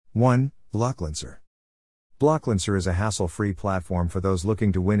1. Blocklincer. Blocklincer is a hassle-free platform for those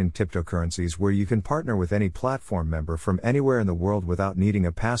looking to win in cryptocurrencies where you can partner with any platform member from anywhere in the world without needing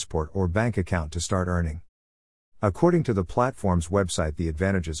a passport or bank account to start earning. According to the platform's website, the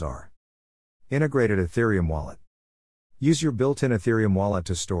advantages are: integrated Ethereum wallet. Use your built-in Ethereum wallet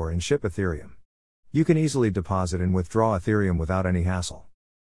to store and ship Ethereum. You can easily deposit and withdraw Ethereum without any hassle.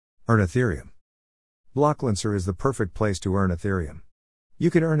 Earn Ethereum. Blocklincer is the perfect place to earn Ethereum. You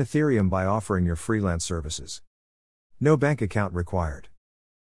can earn Ethereum by offering your freelance services. No bank account required.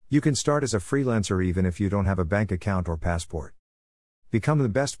 You can start as a freelancer even if you don't have a bank account or passport. Become the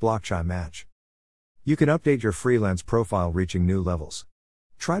best blockchain match. You can update your freelance profile, reaching new levels.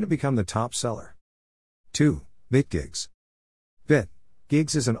 Try to become the top seller. 2. BitGigs.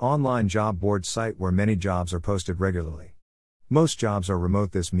 BitGigs is an online job board site where many jobs are posted regularly. Most jobs are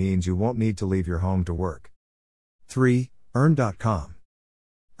remote. This means you won't need to leave your home to work. 3. Earn.com.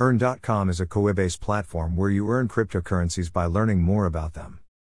 Earn.com is a Coinbase platform where you earn cryptocurrencies by learning more about them.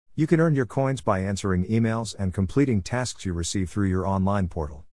 You can earn your coins by answering emails and completing tasks you receive through your online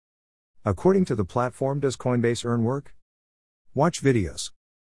portal. According to the platform, does Coinbase Earn work? Watch videos.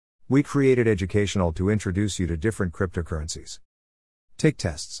 We created educational to introduce you to different cryptocurrencies. Take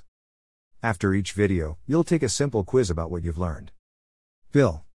tests. After each video, you'll take a simple quiz about what you've learned.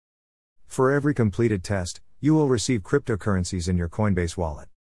 Bill. For every completed test, you will receive cryptocurrencies in your Coinbase wallet.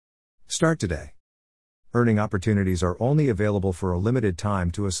 Start today. Earning opportunities are only available for a limited time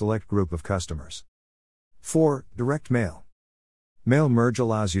to a select group of customers. 4. Direct mail. Mail Merge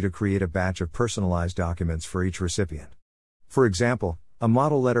allows you to create a batch of personalized documents for each recipient. For example, a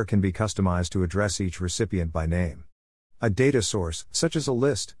model letter can be customized to address each recipient by name. A data source, such as a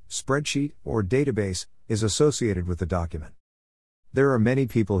list, spreadsheet, or database, is associated with the document. There are many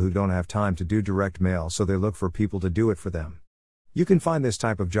people who don't have time to do direct mail, so they look for people to do it for them. You can find this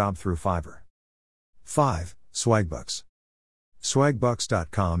type of job through Fiverr. 5. Swagbucks.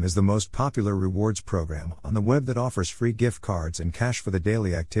 Swagbucks.com is the most popular rewards program on the web that offers free gift cards and cash for the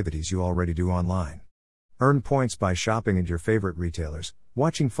daily activities you already do online. Earn points by shopping at your favorite retailers,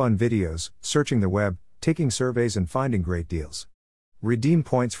 watching fun videos, searching the web, taking surveys, and finding great deals. Redeem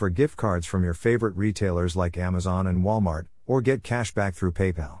points for gift cards from your favorite retailers like Amazon and Walmart, or get cash back through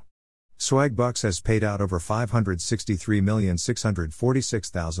PayPal. Swagbucks has paid out over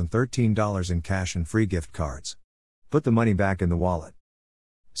 $563,646,013 in cash and free gift cards. Put the money back in the wallet.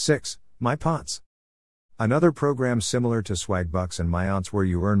 6. MyPonts. Another program similar to Swagbucks and MyPonts where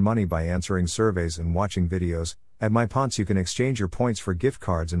you earn money by answering surveys and watching videos. At MyPonts you can exchange your points for gift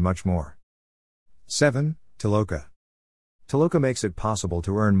cards and much more. 7. Toloka. Toloka makes it possible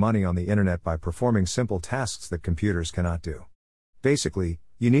to earn money on the internet by performing simple tasks that computers cannot do. Basically,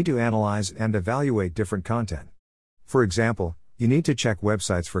 you need to analyze and evaluate different content. For example, you need to check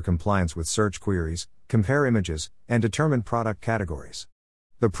websites for compliance with search queries, compare images, and determine product categories.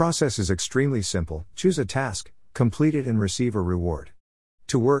 The process is extremely simple. Choose a task, complete it, and receive a reward.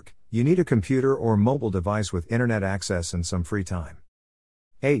 To work, you need a computer or mobile device with internet access and some free time.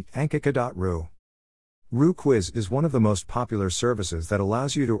 8. Ankeka.ru. RuQuiz is one of the most popular services that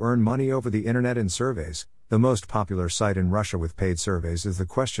allows you to earn money over the internet in surveys. The most popular site in Russia with paid surveys is the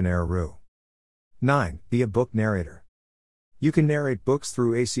questionnaire.ru. 9. Be a book narrator. You can narrate books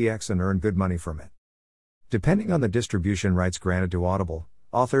through ACX and earn good money from it. Depending on the distribution rights granted to Audible,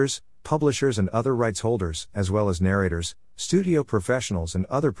 authors, publishers, and other rights holders, as well as narrators, studio professionals, and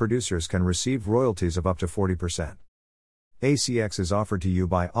other producers can receive royalties of up to 40%. ACX is offered to you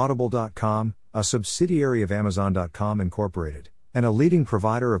by Audible.com, a subsidiary of Amazon.com Incorporated, and a leading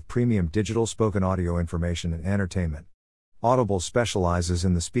provider of premium digital spoken audio information and entertainment. Audible specializes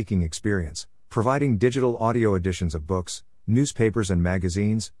in the speaking experience, providing digital audio editions of books, newspapers and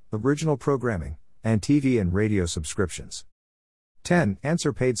magazines, original programming, and TV and radio subscriptions. 10.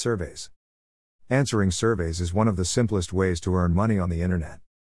 Answer paid surveys. Answering surveys is one of the simplest ways to earn money on the internet.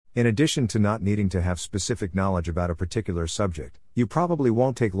 In addition to not needing to have specific knowledge about a particular subject, you probably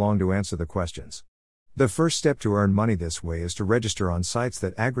won't take long to answer the questions. The first step to earn money this way is to register on sites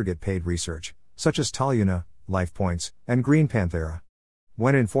that aggregate paid research, such as Toluna, LifePoints, and Green Panthera.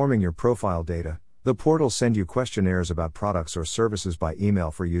 When informing your profile data, the portals send you questionnaires about products or services by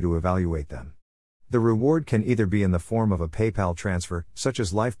email for you to evaluate them. The reward can either be in the form of a PayPal transfer, such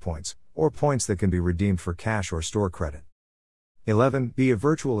as LifePoints, or points that can be redeemed for cash or store credit. 11. Be a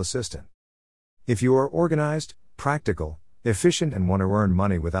virtual assistant. If you are organized, practical, efficient, and want to earn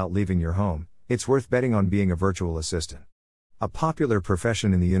money without leaving your home, it's worth betting on being a virtual assistant. A popular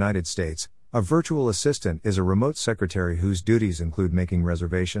profession in the United States, a virtual assistant is a remote secretary whose duties include making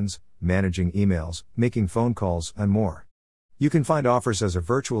reservations, managing emails, making phone calls, and more. You can find offers as a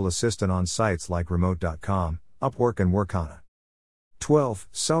virtual assistant on sites like remote.com, Upwork, and Workana. 12.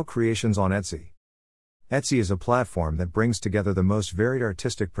 Sell creations on Etsy. Etsy is a platform that brings together the most varied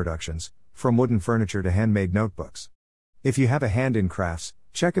artistic productions, from wooden furniture to handmade notebooks. If you have a hand in crafts,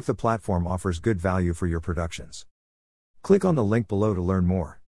 check if the platform offers good value for your productions. Click on the link below to learn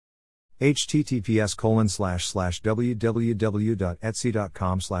more.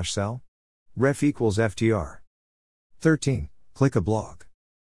 https://www.etsy.com/sell. Ref equals FTR. 13. Click a blog.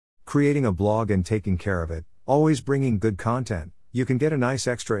 Creating a blog and taking care of it, always bringing good content, you can get a nice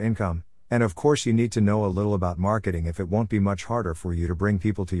extra income, and of course you need to know a little about marketing if it won't be much harder for you to bring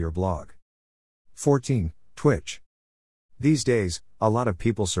people to your blog. 14. Twitch. These days, a lot of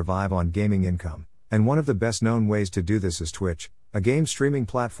people survive on gaming income, and one of the best known ways to do this is Twitch, a game streaming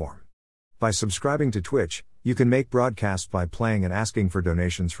platform. By subscribing to Twitch, you can make broadcasts by playing and asking for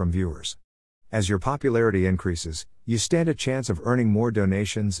donations from viewers. As your popularity increases, you stand a chance of earning more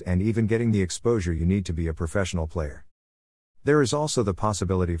donations and even getting the exposure you need to be a professional player. There is also the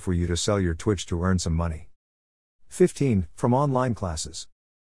possibility for you to sell your Twitch to earn some money. 15. From online classes.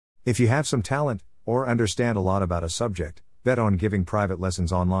 If you have some talent, or understand a lot about a subject, bet on giving private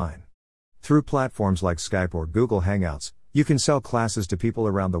lessons online. Through platforms like Skype or Google Hangouts, you can sell classes to people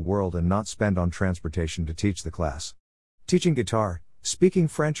around the world and not spend on transportation to teach the class. Teaching guitar, speaking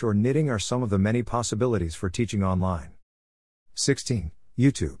French, or knitting are some of the many possibilities for teaching online. 16.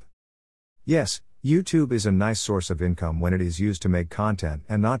 YouTube. Yes, YouTube is a nice source of income when it is used to make content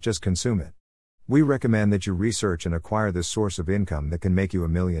and not just consume it. We recommend that you research and acquire this source of income that can make you a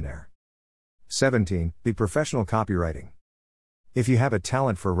millionaire. 17. Be professional copywriting. If you have a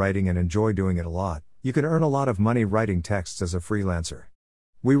talent for writing and enjoy doing it a lot, you can earn a lot of money writing texts as a freelancer.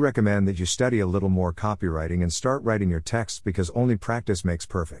 We recommend that you study a little more copywriting and start writing your texts because only practice makes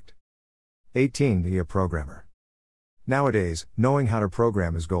perfect. 18. Be a programmer. Nowadays, knowing how to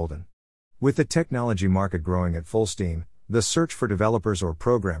program is golden. With the technology market growing at full steam, the search for developers or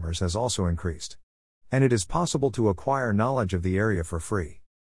programmers has also increased. And it is possible to acquire knowledge of the area for free.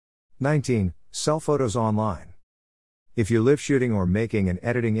 19. Sell photos online. If you live shooting or making and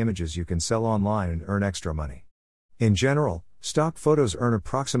editing images, you can sell online and earn extra money. In general, stock photos earn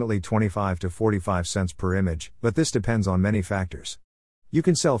approximately 25 to 45 cents per image, but this depends on many factors. You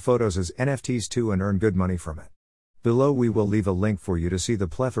can sell photos as NFTs too and earn good money from it. Below we will leave a link for you to see the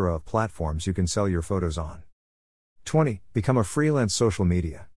plethora of platforms you can sell your photos on. 20. Become a freelance social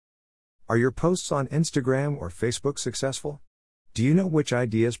media. Are your posts on Instagram or Facebook successful? Do you know which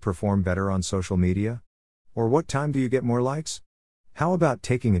ideas perform better on social media? Or what time do you get more likes? How about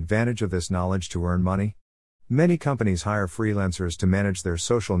taking advantage of this knowledge to earn money? Many companies hire freelancers to manage their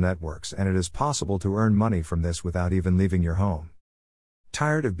social networks, and it is possible to earn money from this without even leaving your home.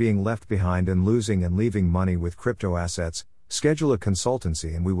 Tired of being left behind and leaving money with crypto assets? Schedule a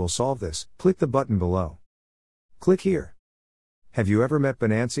consultancy and we will solve this. Click the button below. Click here. Have you ever met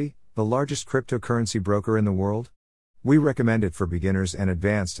Binance, the largest cryptocurrency broker in the world? We recommend it for beginners and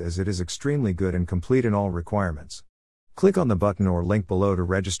advanced as it is extremely good and complete in all requirements. Click on the button or link below to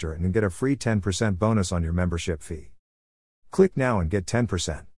register and get a free 10% bonus on your membership fee. Click now and get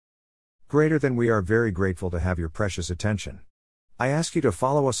 10% greater than. We are very grateful to have your precious attention. I ask you to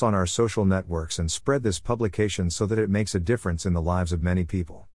follow us on our social networks and spread this publication so that it makes a difference in the lives of many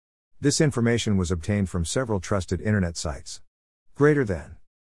people. This information was obtained from several trusted internet sites. Greater than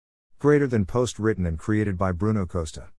post written and created by Bruno Costa.